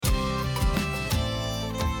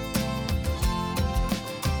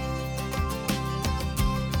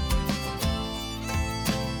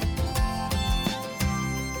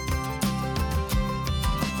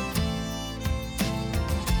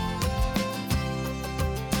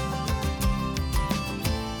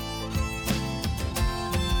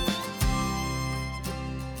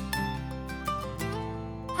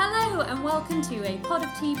welcome to a Pod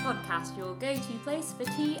of Tea podcast, your go-to place for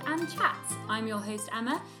tea and chats. I'm your host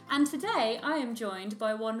Emma, and today I am joined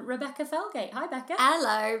by one Rebecca Felgate. Hi, Becca.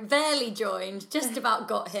 Hello, barely joined, just about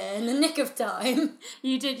got here in the nick of time.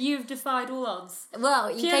 You've defied all odds. Well,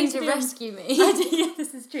 you Purely came to rescue me. Yeah,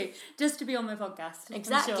 this is true. Just to be on my podcast.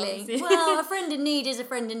 Exactly. I'm sure. Well, a friend in need is a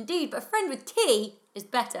friend indeed, but a friend with tea is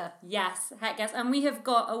better. Yes, heck yes. And we have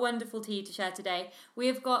got a wonderful tea to share today. We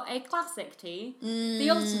have got a classic tea, the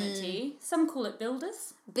ultimate tea. Some call it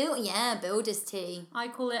builders. Builder's tea. I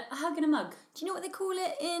call it a hug in a mug. Do you know what they call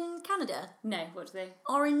it in Canada? No, what do they?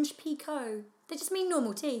 Orange Pekoe. They just mean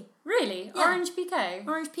normal tea. Really? Yeah. Orange Pekoe?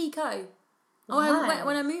 Orange Pekoe. Wow.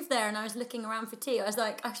 When I moved there and I was looking around for tea, I was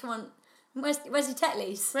like, I actually want... Where's your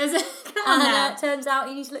Tetley's? Where's it? Come on now. And it turns out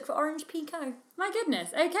you need to look for Orange Pekoe. My goodness.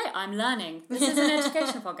 Okay, I'm learning. This is an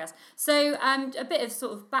educational podcast. So, a bit of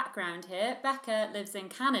sort of background here. Becca lives in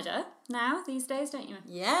Canada now these days, don't you?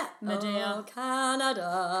 Yeah. My dear. Oh,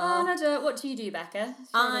 Canada. Canada. What do you do, Becca?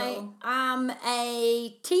 I am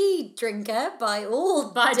a tea drinker by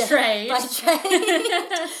trade. By trade.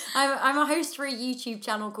 I'm a host for a YouTube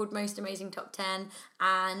channel called Most Amazing Top 10,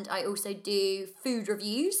 and I also do food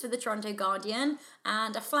reviews for the Toronto Guardian,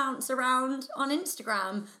 and I flounce around on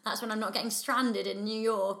Instagram. That's when I'm not getting stranded in New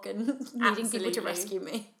York and needing people to Absolutely. rescue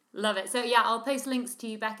me. Love it. So, yeah, I'll post links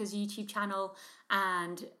to Becca's YouTube channel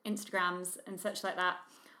and Instagrams and such like that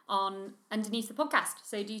on underneath the podcast.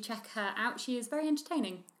 So do check her out. She is very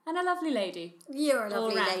entertaining and a lovely lady. You're a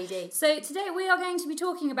lovely All round. lady. So today we are going to be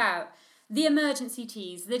talking about the emergency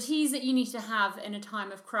teas, the teas that you need to have in a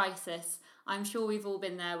time of crisis. I'm sure we've all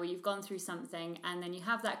been there where you've gone through something and then you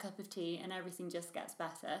have that cup of tea and everything just gets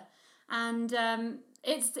better. And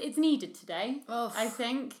it's needed today, Oh. I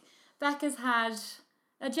think. Becca's had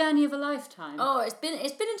a journey of a lifetime. Oh, it's been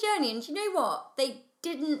a journey, and do you know what? They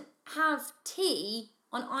didn't have tea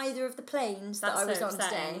on either of the planes that I That's was so on today.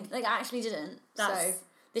 upsetting. Like, I actually didn't. So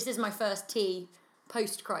this is my first tea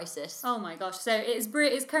post-crisis. Oh my gosh. So it's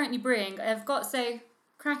currently brewing. I've got,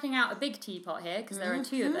 cracking out a big teapot here because there are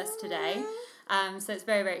two of us today. So it's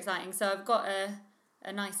very, very exciting. So I've got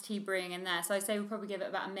a nice tea brewing in there. So I say we'll probably give it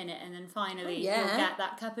about a minute and then finally you'll get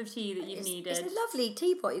that cup of tea that you've needed. It's a lovely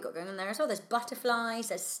teapot you've got going on there as well. There's butterflies,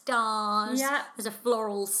 there's stars, there's a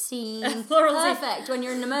floral scene. Perfect when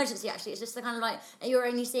you're in an emergency, actually. It's just the kind of like, you're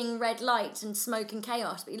only seeing red lights and smoke and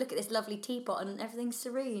chaos, but you look at this lovely teapot and everything's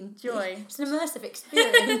serene. Joy. It's an immersive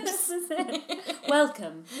experience. This is it.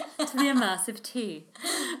 Welcome to the immersive tea.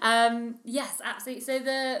 Yes, absolutely. So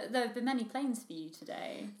there have been many planes for you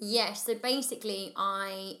today. Yes, so basically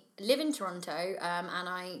I live in Toronto and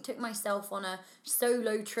I took myself on a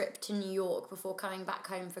solo trip to New York before coming back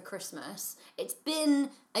home for Christmas. It's been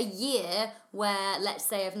a year where, let's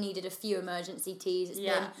say, I've needed a few emergency teas. It's been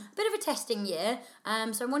a bit of a testing year,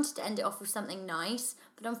 so I wanted to end it off with something nice.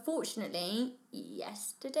 But unfortunately,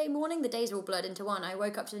 yesterday morning, the days are all blurred into one, I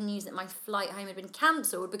woke up to the news that my flight home had been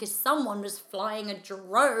cancelled because someone was flying a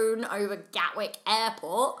drone over Gatwick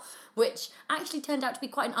Airport, which actually turned out to be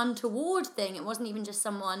quite an untoward thing. It wasn't even just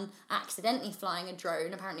someone accidentally flying a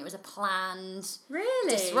drone. Apparently it was a planned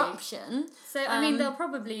disruption. So, I mean, they'll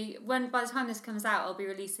probably, by the time this comes out, I'll be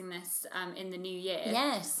releasing this in the new year.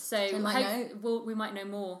 Yes. So we might know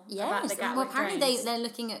more about the Gatwick well, apparently drones. they're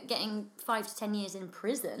looking at getting 5 to 10 years in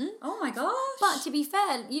prison. Oh my gosh. But to be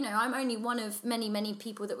fair, I'm only one of many, many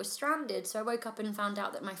people that were stranded. So I woke up and found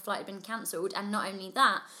out that my flight had been cancelled. And not only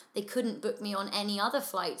that, they couldn't book me on any other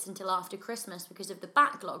flights until after Christmas because of the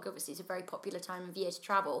backlog. Obviously, it's a very popular time of year to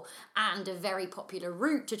travel and a very popular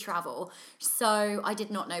route to travel. So I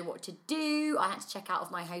did not know what to do. I had to check out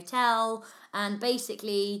of my hotel and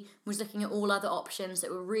basically was looking at all other options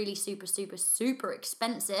that were really super, super, super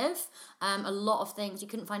expensive. A lot of things. You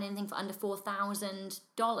couldn't find anything for under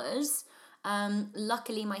 $4,000.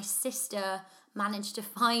 Luckily, my sister managed to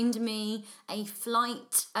find me a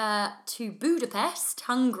flight to Budapest,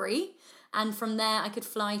 Hungary, and from there I could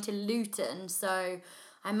fly to Luton. So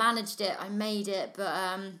I managed it, I made it, but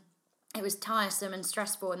it was tiresome and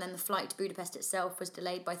stressful, and then the flight to Budapest itself was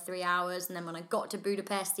delayed by 3 hours, and then when I got to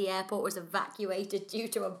Budapest, the airport was evacuated due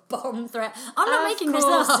to a bomb threat. I'm not making this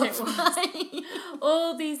up. It was.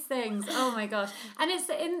 All these things. Oh my gosh. And it's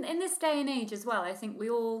in this day and age as well, I think we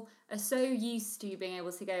all are so used to being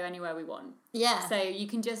able to go anywhere we want. Yeah. So you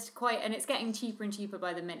can just and it's getting cheaper and cheaper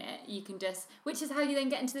by the minute. You can which is how you then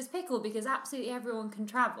get into this pickle, because absolutely everyone can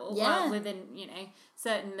travel. Yeah. Well, within,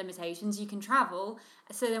 certain limitations, you can travel.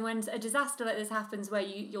 So then when a disaster like this happens where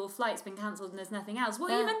your flight's been cancelled and there's nothing else,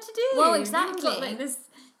 what are you meant to do? Well, exactly. You've got,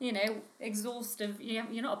 exhaustive.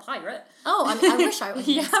 You're not a pirate. Oh, I mean, I wish I was.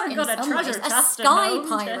 You haven't got a treasure a chest at sky home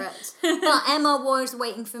pirate. But Emma was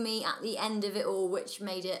waiting for me at the end of it all, which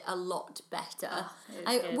made it a lot better. Oh, it was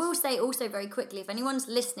I good. will say also very quickly, if anyone's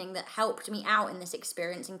listening that helped me out in this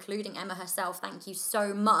experience, including Emma herself, thank you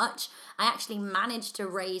so much. I actually managed to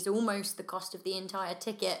raise almost the cost of the entire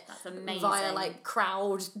ticket. That's amazing. Via like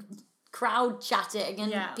crowd chatting,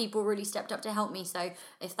 and Yeah. people really stepped up to help me. So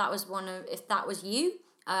if that was you,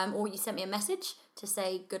 or you sent me a message to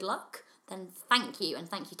say good luck, then thank you, and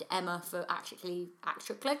thank you to Emma for actually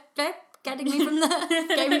getting me from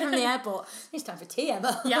the airport. It's time for tea,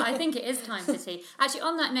 Emma. Yeah, I think it is time for tea. Actually,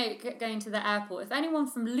 on that note, going to the airport, if anyone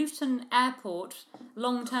from Luton Airport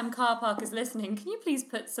long-term car park is listening, can you please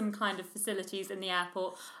put some kind of facilities in the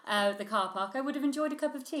airport, the car park? I would have enjoyed a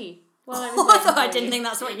cup of tea. While I was waiting I for didn't you. think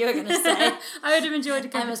that's what you were going to say. I would have enjoyed a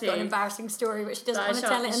cup Emma's of tea. got an embarrassing story, but she doesn't that I want to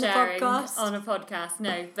shan't tell it be in the sharing podcast. on a podcast,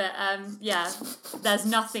 no. But yeah, there's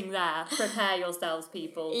nothing there. Prepare yourselves,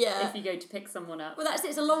 people, Yeah. if you go to pick someone up. Well,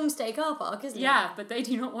 it's a long stay car park, isn't it? Yeah, but they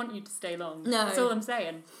do not want you to stay long. No. That's all I'm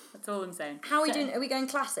saying. How are we doing? Are we going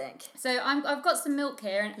classic? So I've got some milk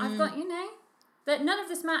here, and I've got, that none of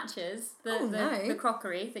this matches the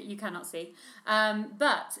crockery that you cannot see.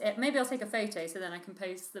 But maybe I'll take a photo so then I can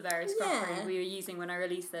post the various crockery we were using when I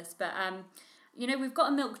released this. But we've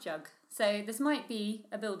got a milk jug. So this might be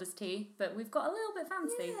a builder's tea, but we've got a little bit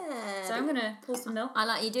fancy. Yeah. So I'm going to pour some milk. I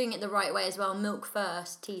like you doing it the right way as well. Milk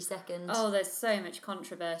first, tea second. Oh, there's so much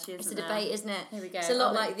controversy, It's isn't a there? debate, isn't it? Here we go. It's a lot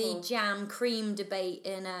I'll let like you the pour. jam cream debate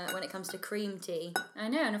in when it comes to cream tea. I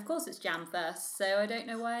know, and of course it's jam first, so I don't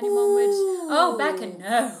know why anyone would... Oh, Becca,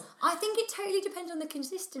 no. I think it totally depends on the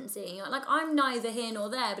consistency. Like, I'm neither here nor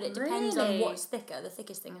there, but it depends on Really? what's thicker. The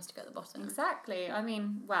thickest thing has to go at the bottom. Exactly. I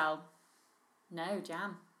mean, well, no,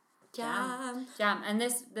 jam. Jam. Jam. And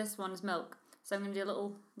this one's milk. So I'm going to do a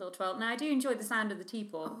little 12. Now, I do enjoy the sound of the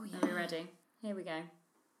teapot. Oh, yeah. Are we ready? Here we go.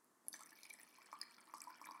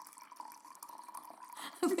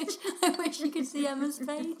 I wish you could see Emma's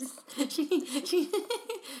face. She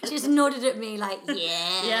just nodded at me like,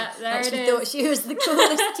 yeah. Yeah, there like it she is. thought she was the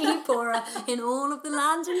coolest tea pourer in all of the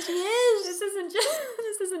land, and she is. This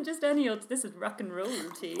isn't just any old... This is rock and roll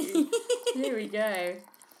tea. Here we go.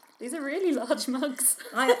 These are really large mugs.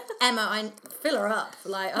 Emma, I fill her up.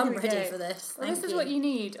 Like, I'm Here we ready go. for this. Well, Thank this is you. what you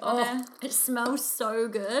need on Oh, it smells so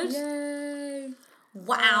good. Yay.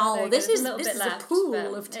 Wow, there we this go. is There's this bit is a left, pool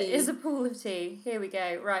but of tea. It is a pool of tea. Here we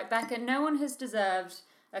go. Right, Becca, no one has deserved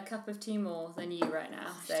a cup of tea more than you right now.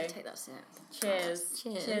 I So should take that sip. cheers.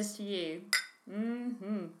 Cheers. Cheers to you.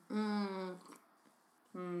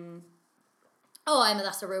 Oh, Emma,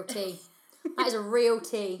 that's a real tea. That is a real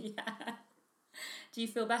tea. Yeah. Do you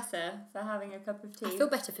feel better for having a cup of tea? I feel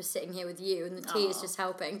better for sitting here with you, and the tea is Aw. just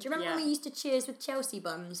helping. Do you remember Yeah. when we used to cheers with Chelsea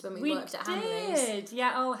buns when we worked at Hamleys? did.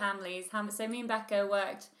 Yeah, Hamleys. So me and Becca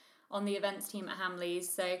worked on the events team at Hamleys.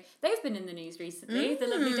 So they've been in the news recently. The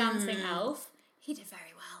lovely dancing elf. He did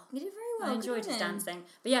very well. You did very well. I enjoyed good his on him. dancing.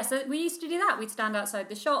 But yeah, so we used to do that. We'd stand outside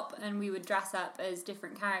the shop and we would dress up as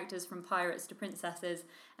different characters from pirates to princesses.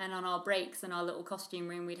 And on our breaks and our little costume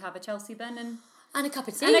room, we'd have a Chelsea bun And a cup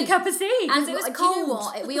of tea. and a cup of tea because And it was do cold. you know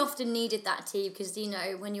what? We often needed that tea because,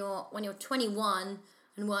 when you're 21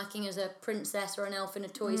 and working as a princess or an elf in a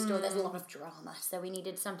toy store, there's a lot of drama. So we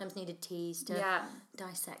sometimes needed teas to Yeah.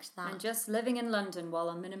 dissect that. And just living in London while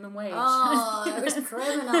on minimum wage. Oh, it was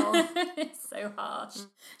criminal. It's so harsh.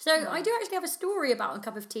 So I do actually have a story about a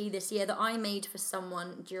cup of tea this year that I made for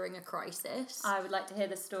someone during a crisis. I would like to hear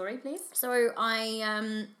the story, please. So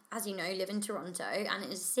I, as you know, live in Toronto, and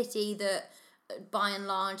it is a city that by and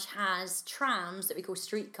large has trams that we call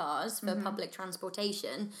streetcars for public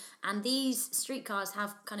transportation, and these streetcars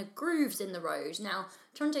have kind of grooves in the road. Now,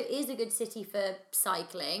 Toronto is a good city for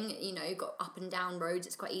cycling. You've got up and down roads,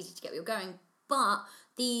 it's quite easy to get where you're going, but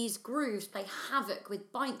these grooves play havoc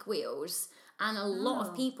with bike wheels, and a lot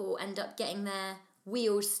of people end up getting their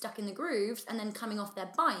wheels stuck in the grooves and then coming off their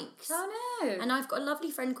bikes. Oh no. And I've got a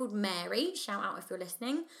lovely friend called Mary, shout out if you're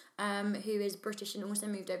listening, who is British and also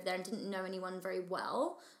moved over there and didn't know anyone very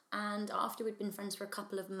well. And after we'd been friends for a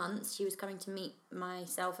couple of months, she was coming to meet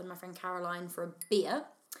myself and my friend Caroline for a beer.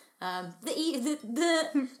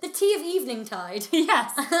 The tea of evening tide.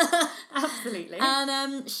 Yes, absolutely.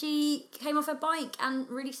 And she came off her bike and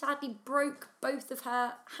really sadly broke both of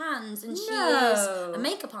her hands. And she No. is a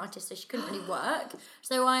makeup artist, so she couldn't really work.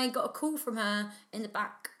 So I got a call from her in the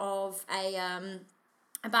back of an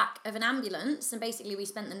ambulance, and basically we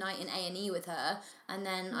spent the night in A&E with her, and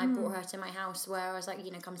then I brought her to my house where I was like,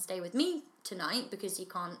 come stay with me tonight because you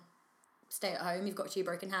can't stay at home, you've got 2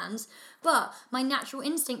 broken hands. But my natural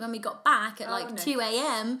instinct when we got back at 2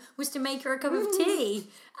 a.m. was to make her a cup of tea.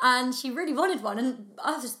 And she really wanted one. And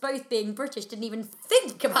us both being British didn't even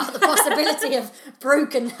think about the possibility of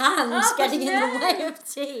broken hands getting in the way of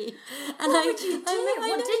tea. And what did you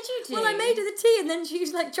do? Well, I made her the tea and then she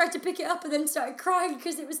was like tried to pick it up and then started crying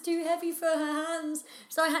because it was too heavy for her hands.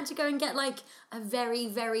 So I had to go and get like a very,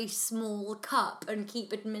 very small cup and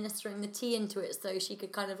keep administering the tea into it so she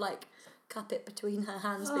could kind of like cup it between her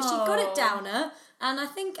hands. But she got it down her, and I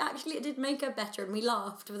think actually it did make her better, and we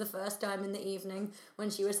laughed for the first time in the evening when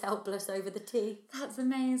she was helpless over the tea. That's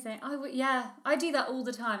amazing. I do that all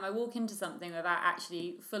the time. I walk into something without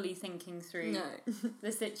actually fully thinking through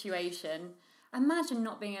the situation. Imagine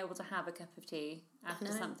not being able to have a cup of tea after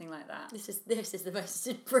something like that. This is the most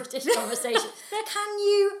British conversation. Can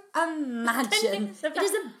you imagine? It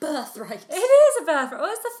is a birthright. It is a birthright. Well,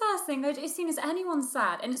 it's the first thing. As soon as anyone's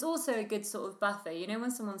sad, and it's also a good sort of buffer. You know,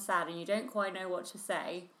 when someone's sad and you don't quite know what to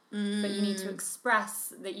say, but you need to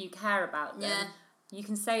express that you care about them. You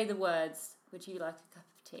can say the words, "Would you like a cup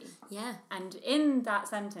of tea?" Yeah. And in that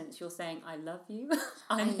sentence, you're saying, "I love you.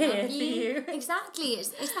 I'm here for you." Exactly. It's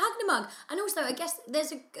the hug and a mug. And also, I guess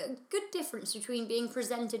there's a good difference between being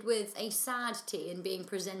presented with a sad tea and being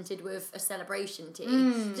presented with a celebration tea.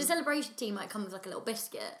 The celebration tea might come with like a little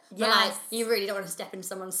biscuit. But like, you really don't want to step into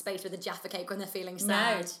someone's space with a Jaffa cake when they're feeling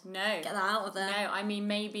sad. No. Get that out of there. No, I mean,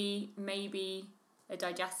 maybe a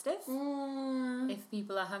digestive if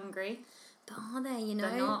people are hungry. But are they, you know?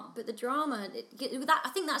 They're not. But the drama, I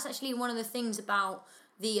think that's actually one of the things about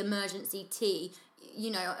the emergency tea. You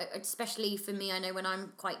know, especially for me, I know when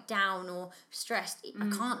I'm quite down or stressed, I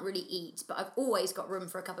can't really eat, but I've always got room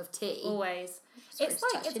for a cup of tea. Always. It's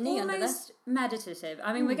almost meditative.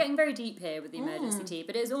 I mean, we're getting very deep here with the emergency tea,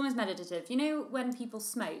 but it's almost meditative. You know, when people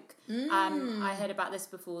smoke, I heard about this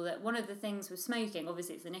before, that one of the things with smoking,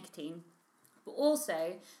 obviously it's the nicotine, but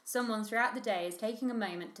also someone throughout the day is taking a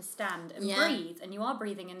moment to stand and breathe, and you are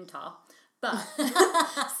breathing in tar, but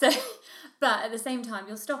but at the same time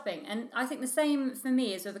you're stopping. And I think the same for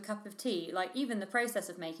me is with a cup of tea. Like, even the process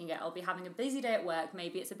of making it, I'll be having a busy day at work,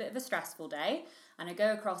 maybe it's a bit of a stressful day, and I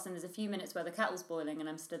go across and there's a few minutes where the kettle's boiling and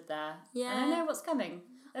I'm stood there and I know what's coming.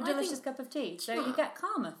 A delicious cup of tea. So you get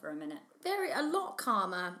calmer for a minute. A lot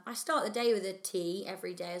calmer. I start the day with a tea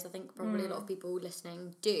every day, as I think probably a lot of people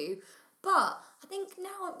listening do. But I think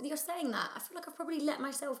now you're saying that, I feel like I've probably let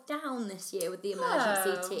myself down this year with the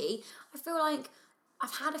emergency tea. I feel like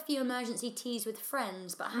I've had a few emergency teas with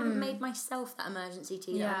friends, but I haven't made myself that emergency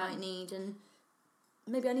tea that I might need, and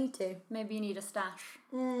maybe I need to. Maybe you need a stash.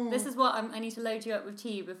 This is what I need to load you up with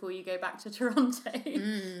tea before you go back to Toronto.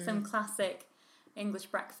 Some classic English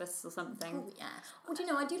breakfasts or something. Oh, yeah. Oh, do you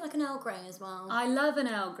know, I do like an Earl Grey as well. I love an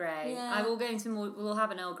Earl Grey. Yeah. I will go into more. We'll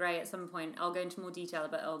have an Earl Grey at some point. I'll go into more detail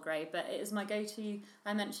about Earl Grey, but it is my go-to.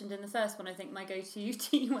 I mentioned in the first one, I think, my go-to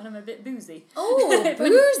tea when I'm a bit boozy. Oh,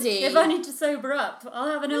 boozy! If I need to sober up,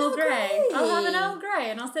 I'll have an Earl Grey. I'll have an Earl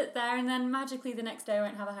Grey, and I'll sit there, and then magically the next day I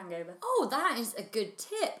won't have a hangover. Oh, that is a good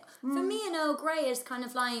tip. For me, an Earl Grey is kind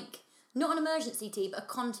of like, not an emergency tea, but a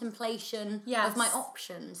contemplation of my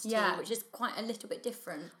options tea, which is quite a little bit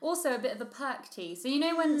different. Also a bit of a perk tea. So you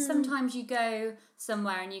know when sometimes you go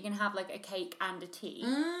somewhere and you can have like a cake and a tea,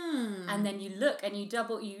 and then you look and you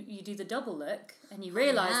do the double look and you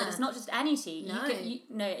realise that it's not just any tea.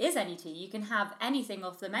 No, it is any tea. You can have anything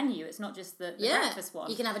off the menu. It's not just the breakfast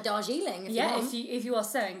one. You can have a Darjeeling if you want. if you are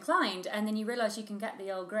so inclined, and then you realise you can get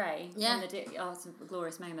the Earl Grey. It's a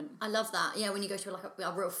glorious moment. I love that. Yeah, when you go to like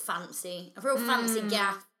a real fancy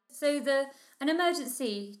gaff. So an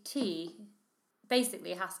emergency tea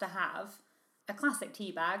basically has to have a classic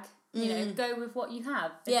tea bag. You know, go with what you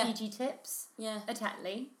have. A PG Tips. Yeah. A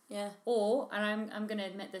Tetley. Yeah. Or, and I'm going to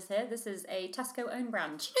admit this here, this is a Tesco own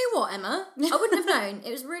brand. Do you know what, Emma? I wouldn't have known.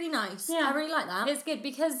 It was really nice. Yeah. I really like that. It's good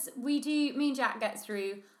because me and Jack get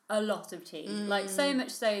through a lot of tea. Like, so much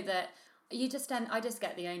so that I just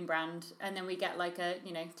get the own brand, and then we get like a,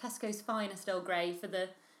 Tesco's finest Earl Grey for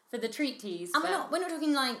the treat teas. And we're not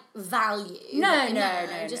talking like value. No.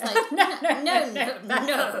 Just like no.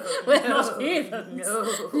 We're not either.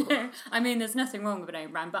 No. I mean, there's nothing wrong with an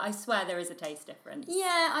own brand, but I swear there is a taste difference.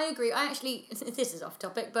 Yeah, I agree. I actually, this is off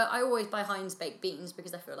topic, but I always buy Heinz baked beans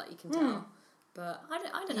because I feel like you can tell. But I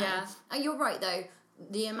don't know. Yeah. You're right though.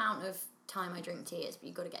 The amount of time I drink tea is,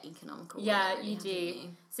 you've got to get economical. Yeah, you do.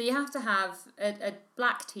 So you have to have a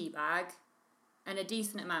black tea bag and a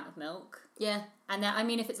decent amount of milk. Yeah. And then, I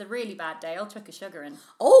mean, if it's a really bad day, I'll chuck a sugar in.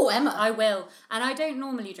 Oh, Emma. I will. And I don't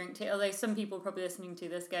normally drink tea, although some people are probably listening to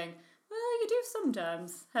this going, well, you do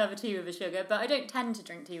sometimes have a tea with a sugar, but I don't tend to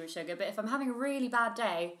drink tea with sugar. But if I'm having a really bad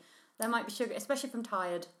day, There might be sugar, especially if I'm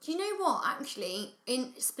tired. Do you know what, actually,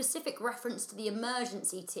 in specific reference to the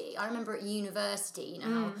emergency tea, I remember at university,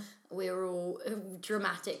 how we were all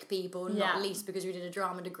dramatic people, not least because we did a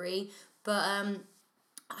drama degree, but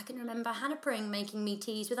I can remember Hannah Pring making me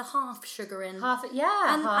teas with a half sugar in. And half it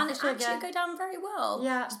sugar. actually go down very well.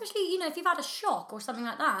 Yeah. Especially, if you've had a shock or something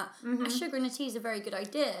like that, a sugar in a tea is a very good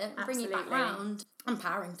idea. Bring you back round. I'm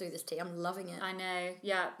powering through this tea. I'm loving it. I know.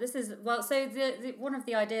 Yeah. This is, well, so the one of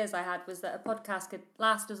the ideas I had was that a podcast could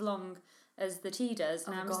last as long as the tea does.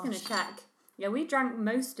 Now I'm just going to check. Yeah, we drank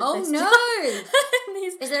most of this. Oh,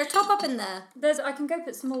 no! Is there a top up in there? I can go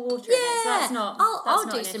put some more water in it, so that's not I'll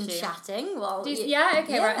not do an some issue. chatting while Yeah,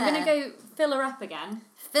 okay, right. I'm going to go fill her up again.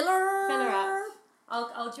 Fill her up.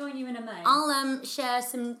 I'll join you in a moment. I'll share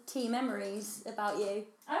some tea memories about you.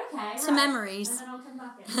 Okay, Some memories. And then I'll come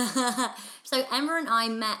back in. So Emma and I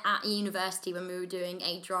met at university when we were doing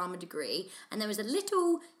a drama degree, and there was a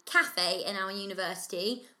little cafe in our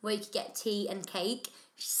university where you could get tea and cake.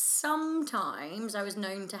 Sometimes I was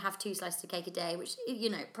known to have 2 slices of cake a day, which,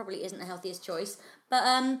 probably isn't the healthiest choice. But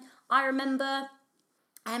I remember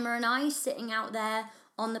Emma and I sitting out there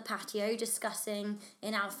on the patio discussing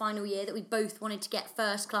in our final year that we both wanted to get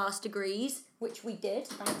first class degrees, which we did.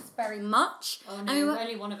 Thanks very much. Oh no,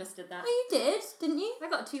 only one of us did that. Oh, you did, didn't you? I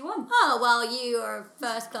got 2-1. Oh, well, you are a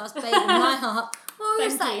first class babe in my heart. Well, we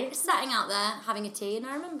were Thank you. sitting out there having a tea, and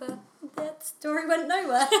I remember that story went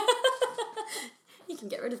nowhere. You can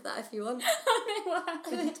get rid of that if you want.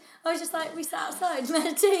 I was just like, we sat outside, made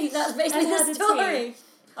a tea. That's basically the story.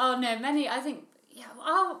 Oh no, I think,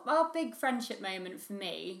 our big friendship moment for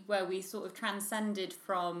me, where we sort of transcended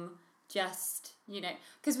from just,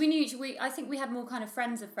 because we knew I think we had more kind of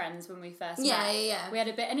friends of friends when we first met. Yeah. We had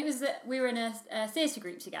a bit, and it was that we were in a theatre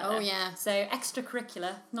group together. Oh yeah. So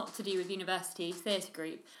extracurricular, not to do with university, theatre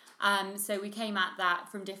group. So we came at that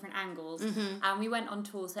from different angles, and we went on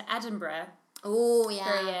tour to Edinburgh. Oh yeah.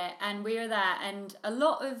 For a year, and we were there, and a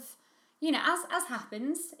lot of, as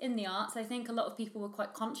happens in the arts, I think a lot of people were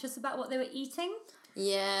quite conscious about what they were eating.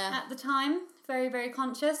 Yeah. At the time, very, very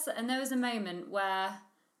conscious, and there was a moment where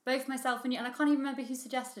both myself and you, and I can't even remember who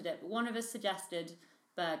suggested it, but one of us suggested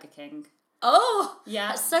Burger King. Oh! Yeah.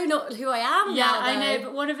 That's so not who I am. Yeah, now, I know,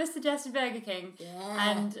 but one of us suggested Burger King.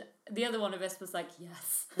 Yeah. And the other one of us was like,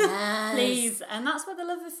 yes. Yes. Please. And that's where the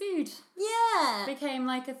love of food became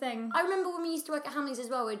like a thing. I remember when we used to work at Hamleys as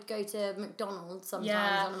well, we'd go to McDonald's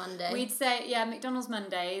sometimes on a Monday. We'd say, McDonald's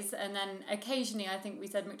Mondays, and then occasionally I think we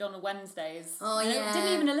said McDonald's Wednesdays. Oh, and yeah. It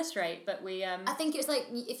didn't even illustrate, but we... I think it was like,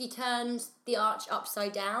 if you turned the arch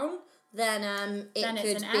upside down, then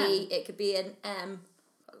it could be an M.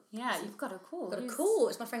 Yeah, you've got a call. Got a call.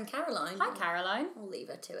 It's my friend Caroline. Hi, Caroline. I'll leave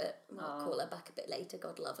her to it. I'll call her back a bit later.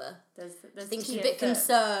 God love her. There's I think she's a bit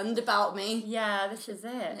concerned about me. Yeah, this is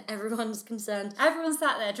it. Everyone's concerned. Everyone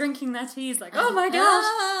sat there drinking their teas like, oh my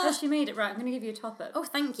gosh, has she made it right? I'm going to give you a top up. Oh,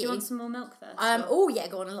 thank you. Do you want some more milk first? Oh yeah,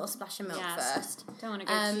 go on, a little splash of milk first. Don't want to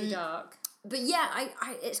go too dark. But yeah,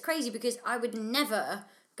 I it's crazy because I would never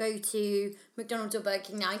go to McDonald's or Burger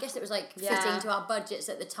King now. I guess it was like fitting to our budgets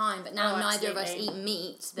at the time, but now neither of us eat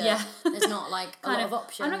meat. There's not like a lot of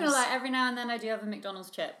options. I'm not gonna lie, every now and then I do have a McDonald's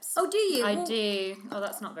chips. Oh, do you? I do. Oh,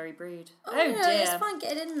 that's not very rude. Oh no, dear. it's fine.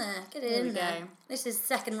 Get it in there. Get it in there. This is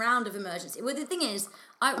second round of emergency. Well, the thing is,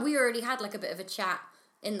 we already had like a bit of a chat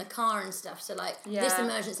in the car and stuff. So like this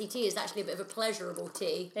emergency tea is actually a bit of a pleasurable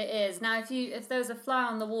tea. It is. Now, if there was a fly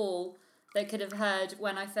on the wall that could have heard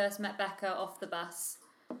when I first met Becca off the bus,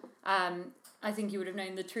 I think you would have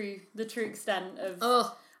known the true extent of.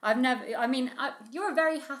 Oh. You're a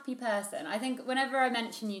very happy person. I think whenever I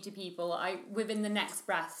mention you to people, I within the next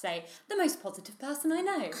breath say the most positive person I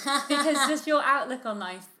know, because just your outlook on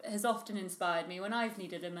life has often inspired me. When I've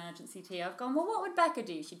needed emergency tea, I've gone, well, what would Becca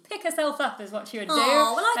do? She'd pick herself up, is what she would do.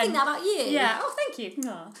 Oh, well, I think that about you. Yeah. Oh, thank you.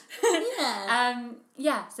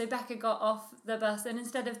 Yeah. So Becca got off the bus, and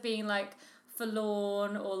instead of being like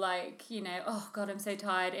forlorn or like, oh God, I'm so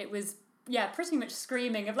tired, it was pretty much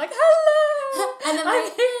screaming of like, hello, and then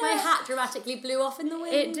my hat dramatically blew off in the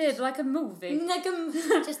wind. It did, like a movie.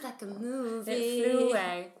 Just like a movie. It flew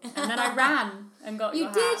away, and then I ran and got your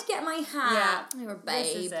hat. You did get my hat. Yeah, you're a babe.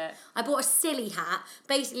 This is it. I bought a silly hat.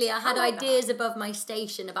 Basically, I had ideas above my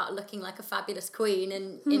station about looking like a fabulous queen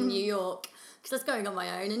in New York, because I was going on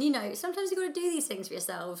my own, and sometimes you got to do these things for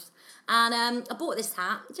yourselves. And I bought this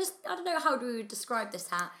hat. I don't know how do we describe this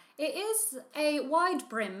hat. It is a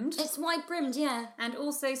wide-brimmed. It's wide-brimmed, yeah. And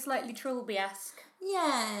also slightly Trilby-esque.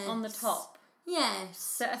 Yes. On the top. Yes.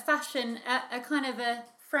 So a kind of a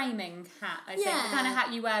framing hat, I think. The kind of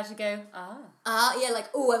hat you wear to go, yeah, like,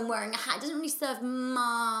 I'm wearing a hat. It doesn't really serve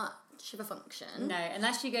much much of a function. No,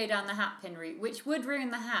 unless you go down the hat pin route, which would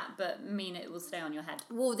ruin the hat, but mean it will stay on your head.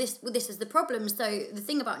 Well, this is the problem. So the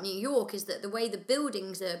thing about New York is that the way the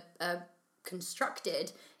buildings are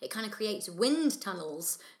constructed, it kind of creates wind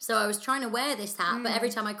tunnels. So I was trying to wear this hat, but every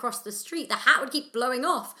time I crossed the street, the hat would keep blowing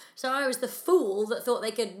off. So I was the fool that thought they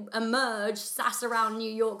could emerge, sass around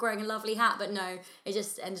New York wearing a lovely hat, but no, it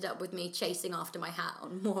just ended up with me chasing after my hat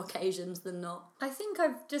on more occasions than not. I think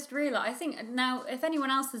I've just realised, now, if anyone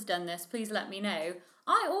else has done this, please let me know.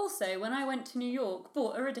 I also, when I went to New York,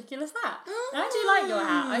 bought a ridiculous hat. And I do like your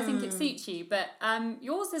hat. I think it suits you, but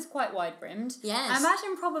yours is quite wide-brimmed. Yes. I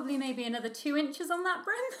imagine probably maybe another 2 inches on that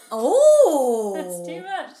brim. Oh! That's too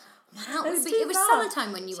much. Wow, That's it too was far.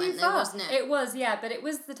 summertime when you Too went there, far. wasn't it? It was, yeah, but it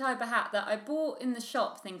was the type of hat that I bought in the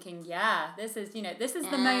shop thinking, this is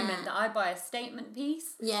the moment that I buy a statement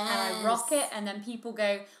piece and I rock it, and then people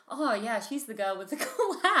go, oh yeah, she's the girl with the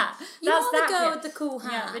cool hat. You are the that girl kid. with the cool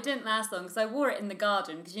hat. Yeah, but it didn't last long because I wore it in the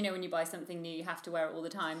garden because when you buy something new you have to wear it all the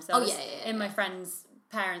time. So I was in my friend's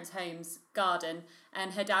parents' home's garden,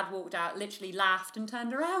 and her dad walked out, literally laughed and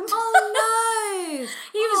turned around. Oh no!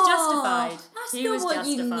 He was justified. That's He not was what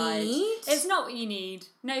justified. you need. It's not what you need.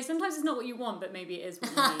 No, sometimes it's not what you want, but maybe it is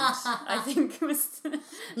what you need. I think it was the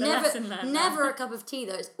lesson learned. Never a cup of tea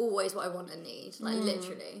though. It's always what I want and need. Like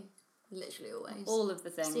literally always. All of the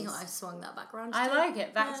things. See how I swung that back around? I like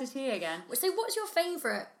it. Back to tea again. So, what's your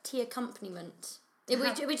favourite tea accompaniment?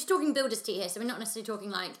 We're just talking builder's tea here, so we're not necessarily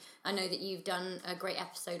talking like, I know that you've done a great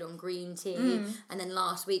episode on green tea, and then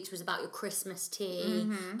last week's was about your Christmas tea,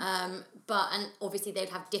 and obviously they'd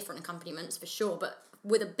have different accompaniments for sure, but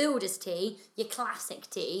with a builder's tea, your classic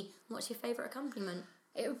tea, what's your favourite accompaniment?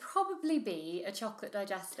 It would probably be a chocolate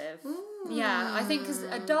digestive. Yeah, I think because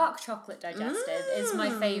a dark chocolate digestive is my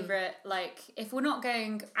favourite, like, if we're not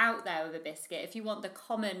going out there with a biscuit, if you want the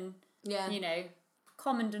common,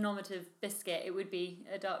 common denominative biscuit, it would be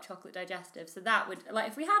a dark chocolate digestive. So that would, like,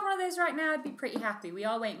 if we had one of those right now, I'd be pretty happy. We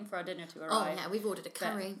are waiting for our dinner to arrive. Oh yeah, we've ordered a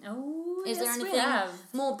curry. Is there anything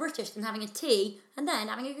more British than having a tea and then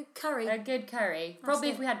having a good curry? A good curry. Probably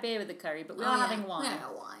if we had beer with the curry, but we are having wine.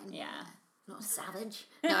 No, wine. Yeah. Not savage.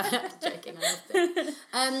 No, I'm joking. I love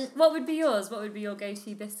it. What would be yours? What would be your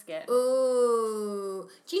go-to biscuit? Ooh.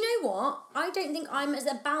 Do you know what? I don't think I'm as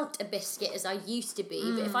about a biscuit as I used to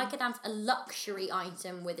be, but if I could have a luxury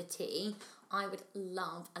item with a tea, I would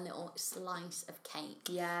love a little slice of cake.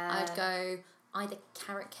 Yeah. I'd go either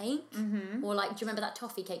carrot cake or like, do you remember that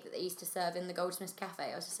toffee cake that they used to serve in the Goldsmiths Cafe?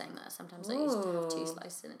 I was just saying that sometimes I used to have 2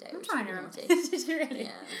 slices in a day. I'm trying to remember. Did you really?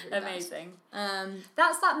 Yeah, really amazing. bad.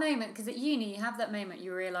 That's that moment, because at uni you have that moment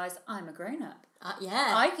you realise I'm a grown-up.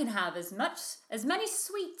 Yeah. I can have as many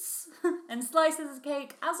sweets and slices of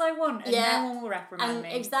cake as I want, and no one will reprimand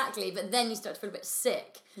me. Exactly, but then you start to feel a bit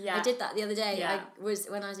sick. Yeah. I did that the other day. Yeah.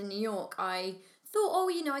 When I was in New York, I thought,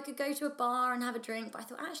 I could go to a bar and have a drink, but I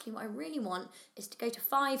thought, actually, what I really want is to go to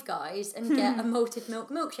Five Guys and get a malted milk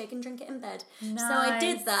milkshake and drink it in bed. Nice. So I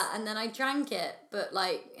did that, and then I drank it, but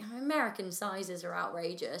like, American sizes are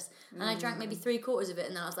outrageous, and I drank maybe 3/4 of it,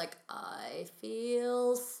 and then I was like, I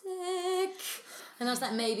feel sick. And I was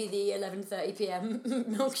like, maybe the 11:30 p.m.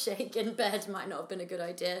 milkshake in bed might not have been a good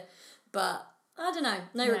idea, but I don't know,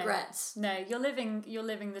 no regrets. No, you're living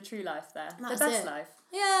the true life there. That's the best it. life.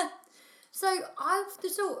 Yeah. So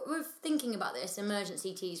we're thinking about this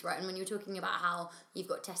emergency teas, right? And when you were talking about how you've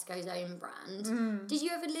got Tesco's own brand, did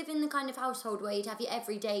you ever live in the kind of household where you'd have your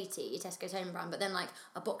everyday tea, your Tesco's own brand, but then like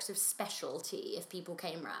a box of special tea if people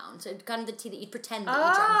came round? So kind of the tea that you'd pretend that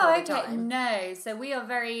you drank all the time. No. So we are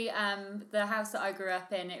very the house that I grew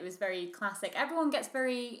up in. It was very classic. Everyone gets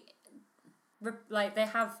very like they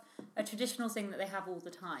have a traditional thing that they have all the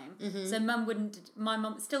time. So my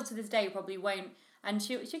mum still to this day probably won't. And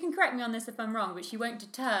she can correct me on this if I'm wrong, but she won't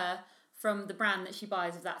deter from the brand that she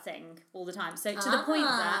buys of that thing all the time. So to the point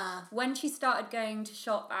that when she started going to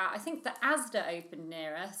shop at, I think the Asda opened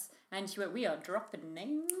near us, and she went, we are dropping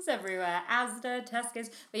names everywhere. Asda,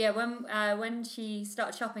 Tesco's. But yeah, when she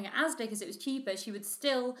started shopping at Asda because it was cheaper, she would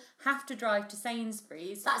still have to drive to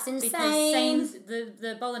Sainsbury's. That's Because insane.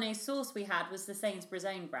 the bolognese sauce we had was the Sainsbury's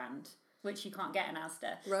own brand, which you can't get in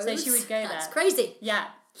Asda. Rose? So she would go there. That's crazy. Yeah.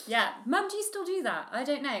 Mum, do you still do that? I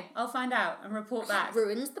don't know. I'll find out and report back. That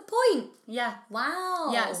ruins the point. Yeah.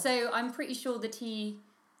 Wow. Yeah, so I'm pretty sure the tea...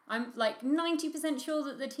 I'm like 90% sure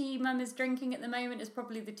that the tea Mum is drinking at the moment is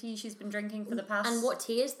probably the tea she's been drinking for the past... And what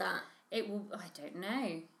tea is that? I don't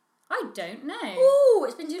know. Ooh,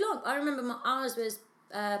 it's been too long. I remember ours was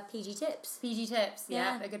PG Tips. PG Tips,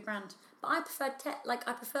 yeah, a good brand. But I preferred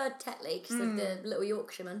Tetley because of the little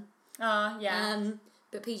Yorkshireman. Yeah.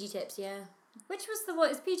 But PG Tips, yeah. Which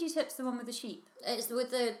was is PG Tips the one with the sheep? It's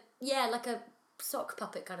with the Yeah, like a sock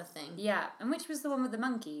puppet kind of thing. Yeah, and which was the one with the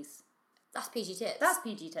monkeys? That's PG Tips. That's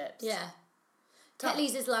PG Tips. Yeah.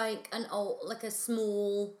 Tetley's is like a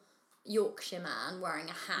small Yorkshire man wearing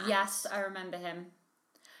a hat. Yes, I remember him.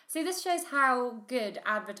 See, this shows how good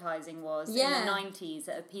advertising was in the 90s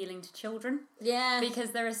at appealing to children. Yeah.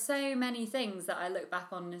 Because there are so many things that I look back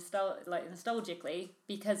on nostalgically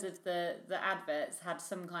because of the adverts had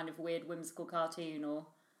some kind of weird whimsical cartoon or...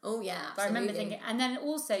 Oh, yeah, absolutely. But I remember thinking... And then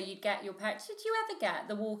also you'd get your parents... Did you ever get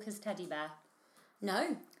the Walker's teddy bear?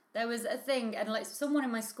 No. There was a thing, and like someone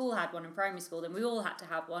in my school had one in primary school, and we all had to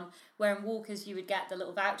have one, where in Walkers you would get the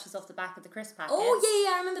little vouchers off the back of the crisp packets. Oh,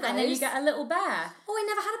 yeah, I remember that. And then you get a little bear. Oh, I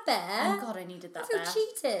never had a bear. Oh, God, I needed that I feel bear.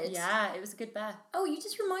 cheated. Yeah, it was a good bear. Oh, you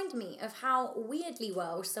just reminded me of how weirdly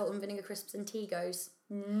well salt and vinegar crisps and tea goes.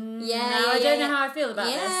 I don't know how I feel about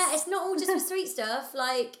this. Yeah, it's not all just for sweet stuff.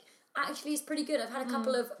 Like... Actually, it's pretty good. I've had a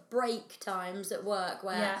couple of break times at work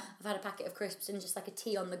where I've had a packet of crisps and just like a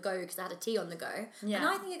tea on the go because I had a tea on the go. Yeah. And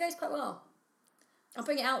I think it goes quite well. I'll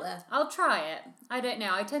bring it out there. I'll try it. I don't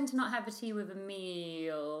know. I tend to not have a tea with a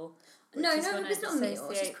meal. No, it's not a meal.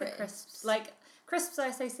 It's just crisps. Like, crisps I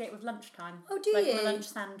associate with lunchtime. Oh, do like you? Like my lunch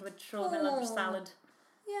sandwich or my lunch salad.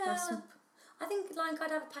 Yeah. Or soup. I think like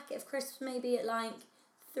I'd have a packet of crisps maybe at like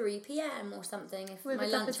 3 p.m. or something if with my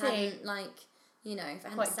lunch hadn't like... You know, if it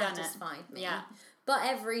hadn't satisfied me. Yeah. But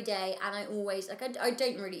every day, and I always, like, I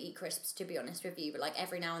don't really eat crisps, to be honest with you, but, like,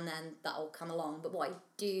 every now and then that'll come along. But what I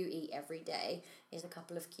do eat every day is a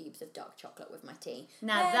couple of cubes of dark chocolate with my tea.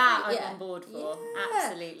 Now, I'm on board for. Yeah.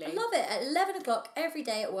 Absolutely. I love it. At 11 o'clock every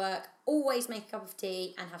day at work, always make a cup of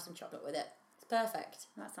tea and have some chocolate with it. It's perfect.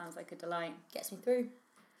 That sounds like a delight. Gets me through.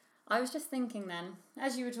 I was just thinking then,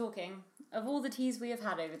 as you were talking, of all the teas we have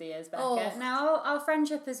had over the years, Becca. Now, our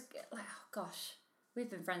friendship is... Oh, gosh. We've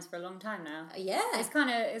been friends for a long time now. Yeah. It's kind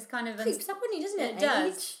of... Creeps up on you, doesn't it? It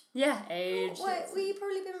does. Yeah, age. We've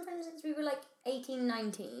probably been friends since we were like 18,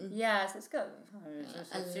 19. Yeah, so it's got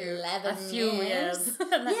 11 years.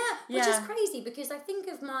 Which is crazy because I think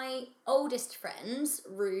of my oldest friends,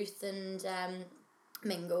 Ruth and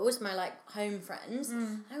Mingles, my like home friends.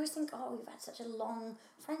 I always think, we've had such a long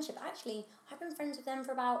friendship. Actually, I've been friends with them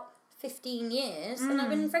for about 15 years, and I've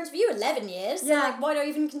been friends with you 11 years. So, like, why do I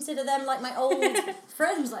even consider them like my old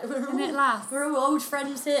friends? Like, we're all old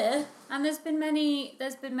friends here. And there's been many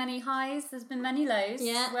highs, there's been many lows.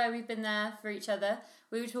 Yeah. Where we've been there for each other.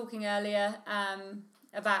 We were talking earlier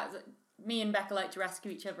about me and Becca like to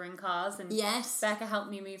rescue each other in cars, and Becca helped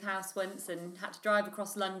me move house once and had to drive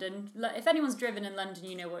across London. If anyone's driven in London,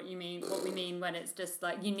 you know what we mean when it's just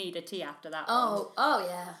like you need a tea after that. Oh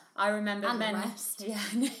yeah. I remember and the rest.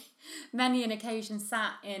 Many an occasion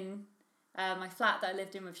sat in my flat that I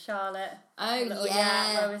lived in with Charlotte.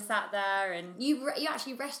 Where we sat there and... You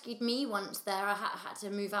actually rescued me once there. I had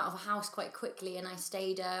to move out of a house quite quickly and I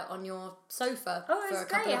stayed on your sofa for a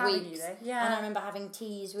couple of weeks. Yeah. And I remember having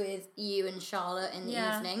teas with you and Charlotte in the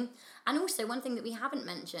evening. And also, one thing that we haven't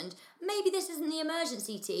mentioned, maybe this isn't the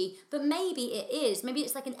emergency tea, but maybe it is. Maybe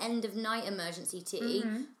it's like an end-of-night emergency tea.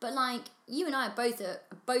 Mm-hmm. But, like, you and I are both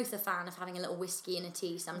a fan of having a little whiskey and a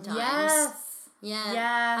tea sometimes. Yes.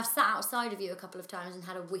 Yeah. I've sat outside of you a couple of times and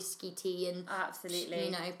had a whiskey tea and,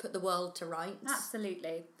 absolutely, put the world to rights.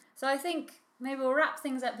 Absolutely. So I think maybe we'll wrap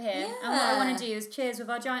things up here. Yeah. And what I want to do is cheers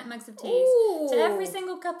with our giant mugs of teas to every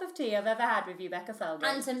single cup of tea I've ever had with you, Becca Felgate.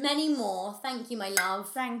 And to many more. Thank you, my love.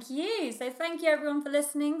 Thank you. So thank you, everyone, for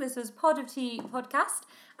listening. This was Pod of Tea podcast.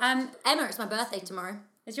 Emma, it's my birthday tomorrow.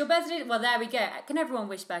 It's your birthday? Well, there we go. Can everyone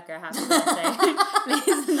wish Becca a happy birthday?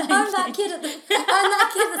 Please, I'm that kid that's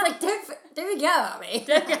like, don't forget about me.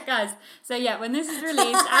 Don't forget, guys. So yeah, when this is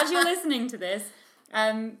released, as you're listening to this,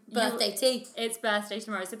 birthday tea. It's birthday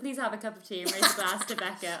tomorrow, so please have a cup of tea and raise a glass to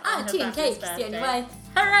Becca. Tea and cake, it's the only way.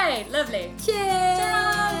 Hooray! Lovely.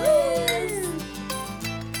 Cheers!